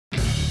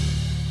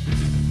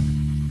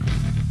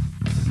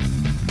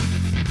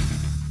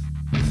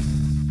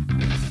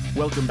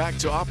Welcome back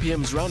to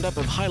RPM's roundup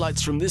of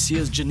highlights from this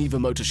year's Geneva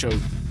Motor Show.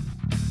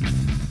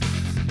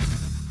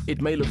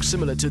 It may look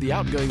similar to the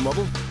outgoing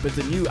model, but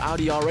the new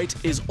Audi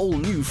R8 is all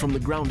new from the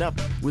ground up,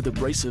 with a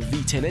brace of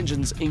V10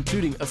 engines,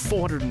 including a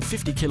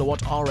 450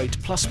 kilowatt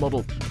R8 Plus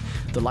model.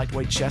 The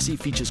lightweight chassis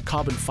features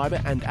carbon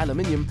fiber and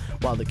aluminium,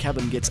 while the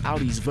cabin gets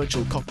Audi's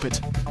virtual cockpit.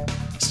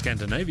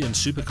 Scandinavian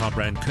supercar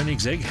brand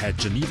Koenigsegg had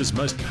Geneva's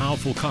most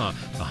powerful car,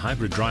 the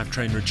hybrid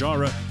drivetrain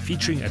Reggiaro,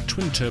 featuring a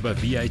twin-turbo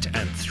V8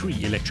 and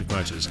 3 electric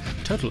motors.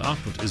 Total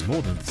output is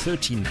more than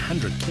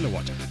 1,300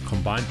 kilowatt,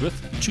 combined with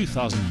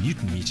 2,000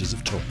 newton-meters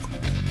of torque.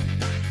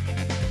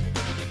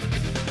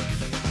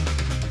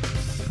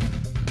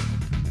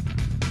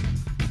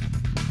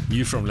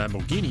 New from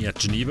Lamborghini at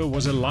Geneva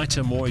was a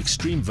lighter, more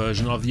extreme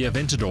version of the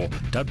Aventador,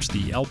 dubbed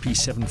the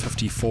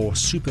LP754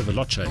 Super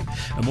Veloce.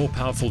 A more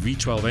powerful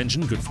V12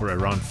 engine, good for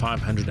around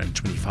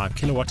 525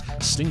 kilowatt,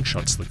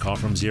 slingshots the car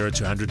from 0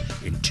 to 100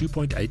 in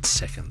 2.8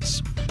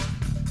 seconds.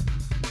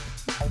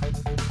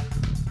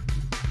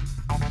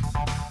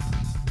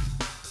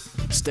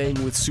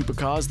 Staying with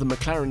supercars, the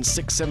McLaren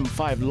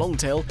 675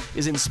 Longtail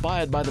is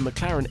inspired by the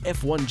McLaren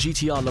F1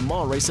 GTR Le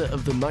Mans racer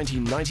of the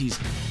 1990s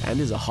and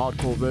is a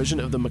hardcore version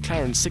of the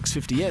McLaren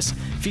 650S,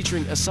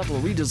 featuring a subtle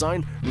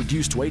redesign,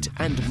 reduced weight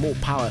and more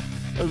power.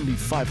 Only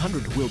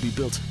 500 will be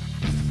built.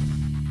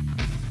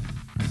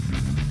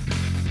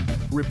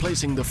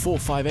 Replacing the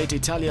 458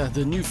 Italia,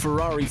 the new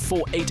Ferrari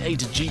 488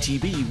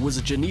 GTB was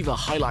a Geneva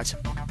highlight.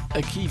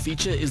 A key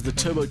feature is the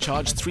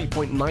turbocharged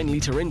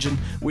 3.9-litre engine,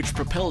 which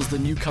propels the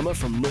newcomer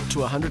from 0 to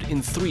 100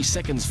 in 3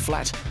 seconds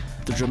flat.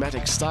 The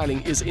dramatic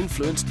styling is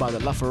influenced by the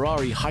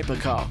LaFerrari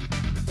hypercar.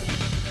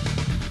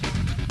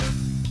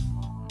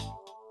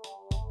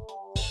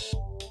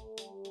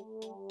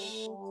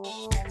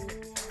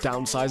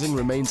 Downsizing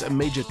remains a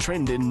major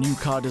trend in new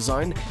car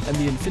design, and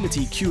the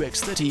Infiniti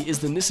QX30 is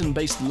the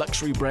Nissan-based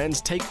luxury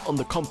brand's take on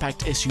the compact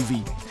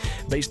SUV.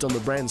 Based on the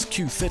brand's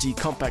Q30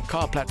 compact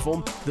car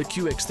platform, the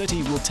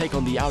QX30 will take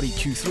on the Audi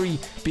Q3,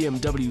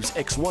 BMW's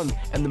X1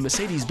 and the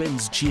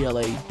Mercedes-Benz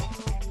GLA.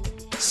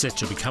 Set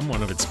to become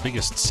one of its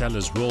biggest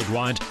sellers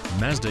worldwide,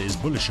 Mazda is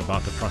bullish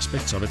about the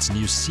prospects of its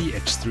new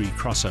CX-3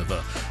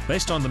 crossover.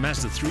 Based on the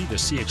Mazda 3, the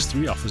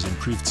CX-3 offers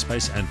improved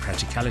space and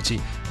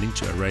practicality, linked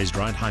to a raised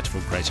ride height for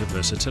greater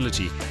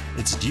versatility.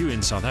 It's due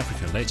in South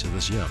Africa later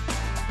this year.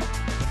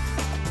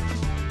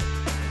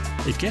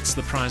 It gets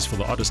the prize for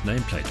the oddest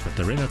nameplate, but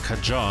the Renault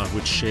Kadjar,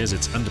 which shares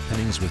its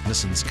underpinnings with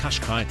Nissan's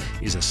Qashqai,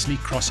 is a sleek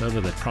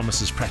crossover that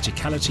promises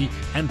practicality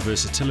and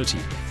versatility,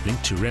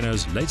 linked to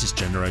Renault's latest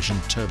generation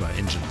turbo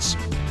engines.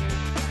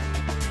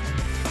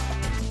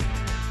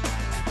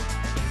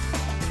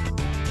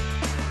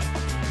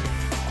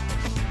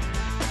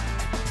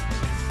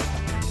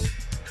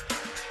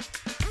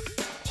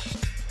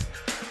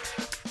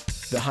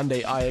 The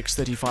Hyundai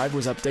iX35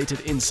 was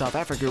updated in South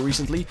Africa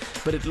recently,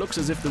 but it looks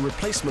as if the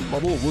replacement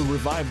model will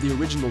revive the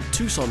original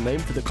Tucson name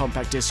for the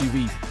compact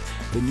SUV.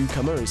 The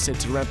newcomer is said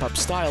to ramp up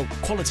style,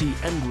 quality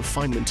and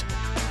refinement.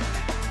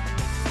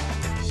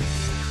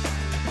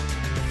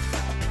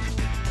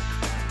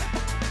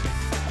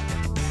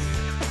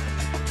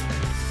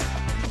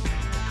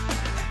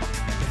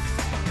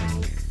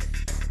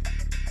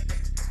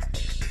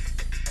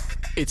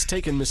 It's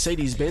taken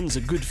Mercedes-Benz a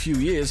good few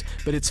years,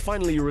 but it's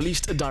finally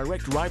released a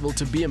direct rival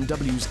to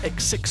BMW's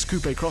X6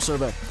 coupe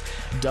crossover.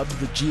 Dubbed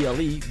the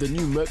GLE, the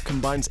new Merc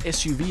combines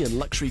SUV and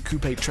luxury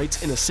coupe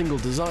traits in a single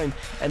design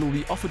and will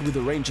be offered with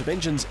a range of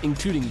engines,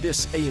 including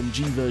this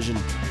AMG version.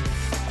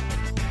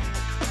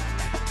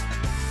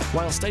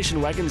 While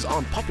station wagons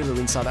aren't popular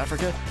in South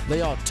Africa,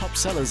 they are top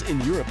sellers in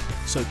Europe,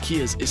 so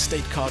Kia's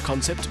estate car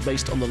concept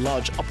based on the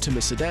large Optima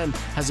sedan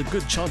has a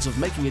good chance of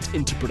making it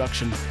into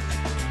production.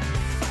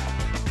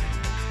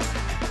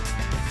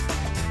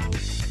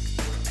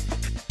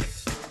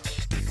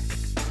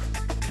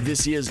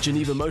 This year's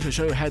Geneva Motor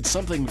Show had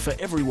something for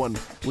everyone,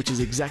 which is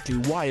exactly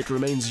why it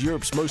remains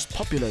Europe's most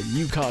popular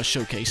new car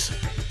showcase.